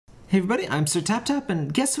Hey everybody, I'm Sir Tap Tap,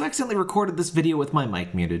 and guess who accidentally recorded this video with my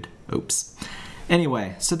mic muted? Oops.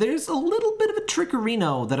 Anyway, so there's a little bit of a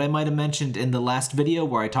trickerino that I might have mentioned in the last video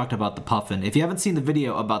where I talked about the Puffin. If you haven't seen the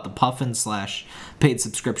video about the Puffin / paid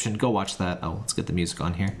subscription, go watch that. Oh, let's get the music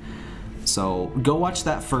on here. So go watch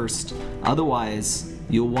that first. Otherwise,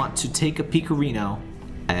 you'll want to take a peekerino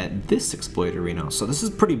at this exploiterino. So this is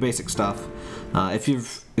pretty basic stuff. If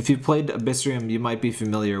you've played AbyssRium, you might be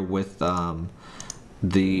familiar with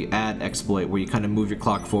the ad exploit where you kind of move your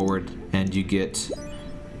clock forward and you get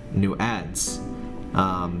new ads.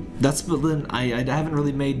 That's I haven't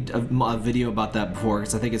really made a video about that before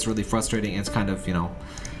because I think it's really frustrating. It's kind of, you know,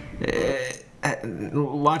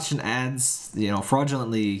 watching ads, you know,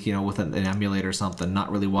 fraudulently, you know, with an emulator or something,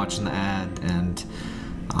 not really watching the ad, and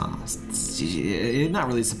you're not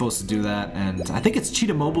really supposed to do that. And I think it's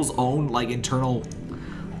Cheetah Mobile's own like internal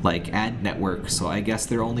like ad network, so I guess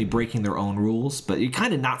they're only breaking their own rules, but you're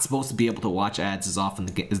kind of not supposed to be able to watch ads as often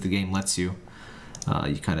as the game lets you.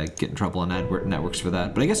 You kind of get in trouble on ad networks for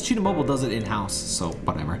that, but I guess Cheetah Mobile does it in-house, so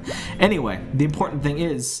whatever. Anyway, the important thing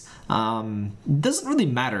is, it doesn't really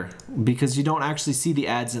matter because you don't actually see the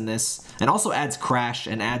ads in this, and also ads crash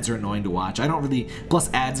and ads are annoying to watch. I don't really,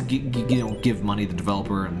 plus ads give money to the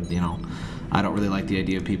developer, and you know, I don't really like the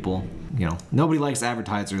idea of people, you know, nobody likes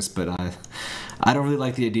advertisers, but I don't really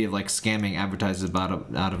like the idea of like scamming advertisers out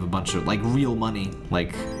of a bunch of like real money.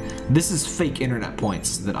 Like, this is fake internet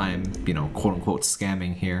points that I'm, you know, quote unquote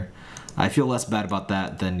scamming here. I feel less bad about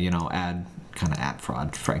that than, you know, ad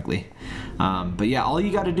fraud, frankly. But yeah, all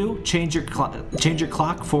you got to do, change your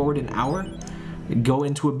clock forward an hour. Go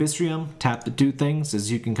into AbyssRium, tap the two things.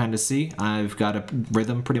 As you can kind of see, I've got a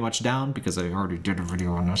rhythm pretty much down because I already did a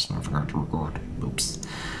video on this and I forgot to record. Oops.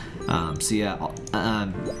 So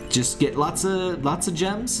yeah, just get lots of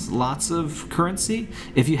gems, lots of currency.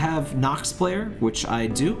 If you have Nox Player, which I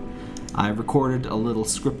do, I recorded a little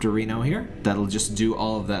scripterino here that'll just do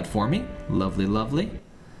all of that for me. Lovely, lovely.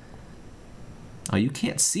 Oh, you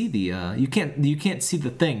can't see the you can't see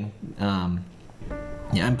the thing.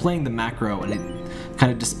 Yeah, I'm playing the macro and it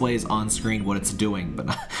kind of displays on screen what it's doing,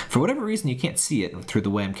 but for whatever reason you can't see it through the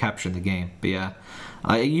way I'm capturing the game. But yeah,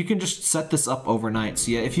 you can just set this up overnight.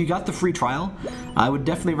 So yeah, if you got the free trial, I would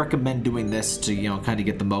definitely recommend doing this to, you know, kind of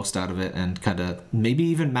get the most out of it and kind of maybe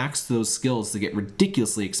even max those skills to get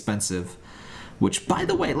ridiculously expensive. Which, by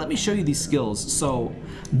the way, let me show you these skills. So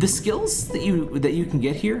the skills that you can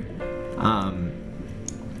get here,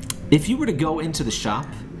 if you were to go into the shop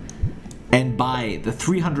and buy the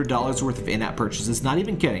 $300 worth of in-app purchases, not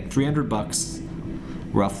even kidding, 300 bucks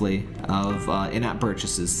roughly of in-app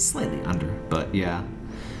purchases, slightly under, but yeah.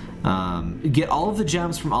 Get all of the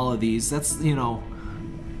gems from all of these. That's, you know,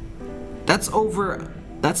 that's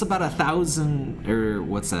about 1,000, or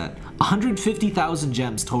what's that? 150,000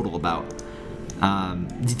 gems total about.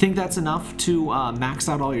 Do you think that's enough to max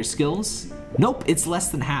out all your skills? Nope, it's less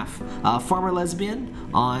than half. Farmer Lesbian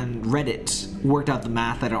on Reddit worked out the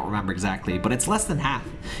math, I don't remember exactly, but it's less than half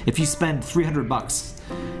if you spend 300 bucks.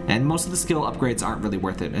 And most of the skill upgrades aren't really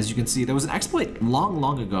worth it. As you can see, there was an exploit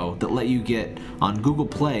long ago that let you get on Google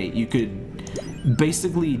Play, you could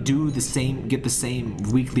basically get the same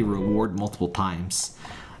weekly reward multiple times.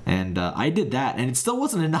 And I did that, and it still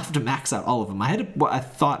wasn't enough to max out all of them. I had, what I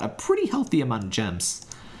thought, a pretty healthy amount of gems.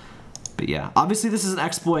 But yeah, obviously this is an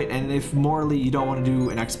exploit, and if morally you don't want to do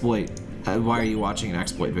an exploit, why are you watching an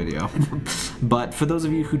exploit video? But for those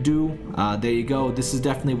of you who do, there you go. This is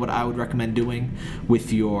definitely what I would recommend doing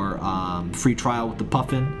with your free trial with the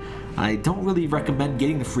Puffin. I don't really recommend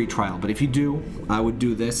getting the free trial, but if you do, I would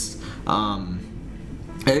do this.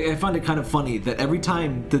 I find it kind of funny that every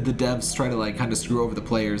time the devs try to like kind of screw over the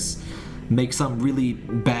players, make some really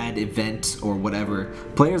bad event or whatever,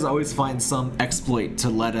 players always find some exploit to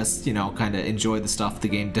let us, you know, kind of enjoy the stuff the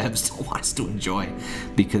game devs don't want us to enjoy.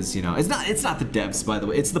 Because, you know, it's not the devs, by the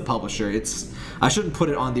way, it's the publisher. I shouldn't put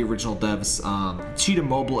it on the original devs. Cheetah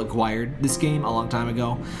Mobile acquired this game a long time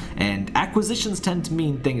ago, and acquisitions tend to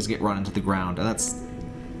mean things get run into the ground, and that's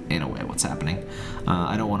in a way what's happening.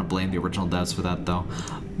 I don't want to blame the original devs for that though.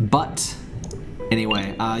 But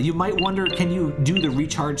anyway, you might wonder, can you do the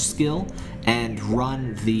recharge skill and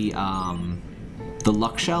run the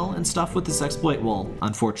luck shell and stuff with this exploit? Well,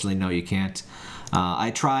 unfortunately, no, you can't.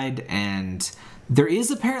 I tried, and there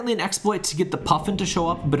is apparently an exploit to get the Puffin to show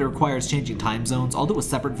up, but it requires changing time zones. I'll do a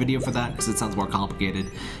separate video for that because it sounds more complicated,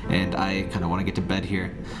 and I kind of want to get to bed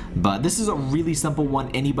here. But this is a really simple one.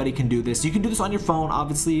 Anybody can do this. You can do this on your phone,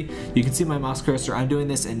 obviously. You can see my mouse cursor. I'm doing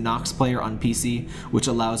this in Nox Player on PC, which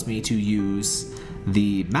allows me to use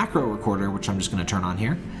the macro recorder, which I'm just going to turn on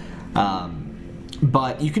here.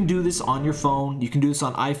 But you can do this on your phone. You can do this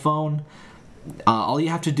on iPhone. All you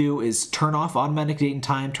have to do is turn off automatic date and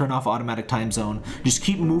time, turn off automatic time zone. Just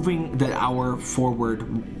keep moving the hour forward,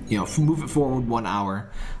 move it forward 1 hour.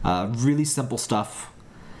 Really simple stuff.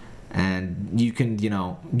 And you can,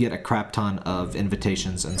 get a crap ton of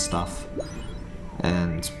invitations and stuff.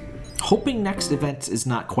 And hoping next event is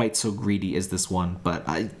not quite so greedy as this one, but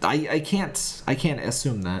I can't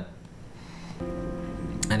assume that.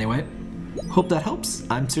 Anyway, hope that helps.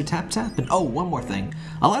 I'm Sir Tap Tap, and oh, one more thing.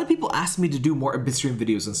 A lot of people ask me to do more AbyssRium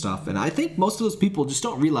videos and stuff, and I think most of those people just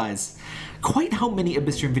don't realize quite how many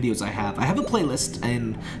AbyssRium videos I have. I have a playlist,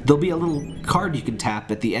 and there'll be a little card you can tap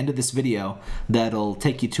at the end of this video that'll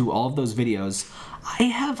take you to all of those videos. I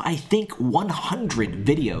have, I think, 100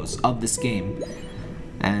 videos of this game.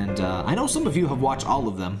 And I know some of you have watched all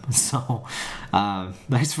of them, so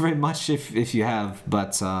thanks very much if you have.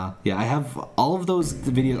 But yeah, I have all of those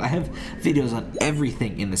videos. I have videos on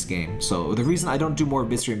everything in this game. So the reason I don't do more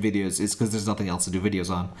AbyssRium videos is because there's nothing else to do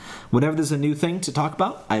videos on. Whenever there's a new thing to talk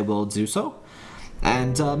about, I will do so.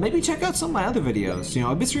 And maybe check out some of my other videos.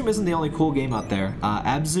 AbyssRium isn't the only cool game out there.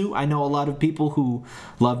 Abzu, I know a lot of people who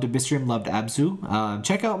loved AbyssRium loved Abzu.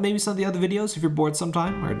 Check out maybe some of the other videos if you're bored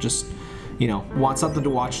sometime, or just want something to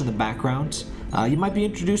watch in the background. You might be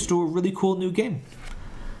introduced to a really cool new game.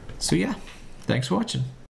 So yeah, thanks for watching.